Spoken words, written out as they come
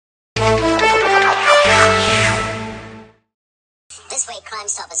Crime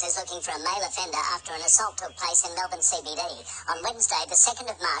Stoppers is looking for a male offender after an assault took place in Melbourne CBD. On Wednesday, the 2nd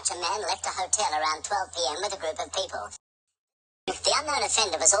of March, a man left a hotel around 12 p.m. with a group of people. The unknown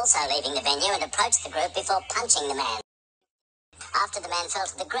offender was also leaving the venue and approached the group before punching the man. After the man fell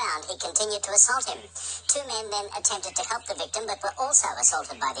to the ground, he continued to assault him. Two men then attempted to help the victim but were also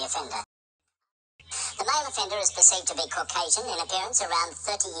assaulted by the offender. The male offender is perceived to be Caucasian in appearance, around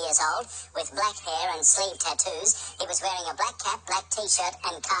 30 years old, with black hair and sleeve tattoos. He was wearing a black cap, black t-shirt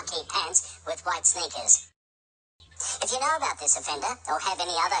and khaki pants with white sneakers. If you know about this offender or have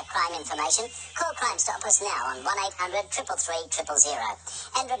any other crime information, call Crime Stoppers now on 1800 333 000.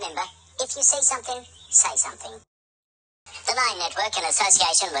 And remember, if you see something, say something. The Nine Network, in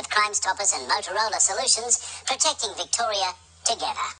association with Crime Stoppers and Motorola Solutions, protecting Victoria together.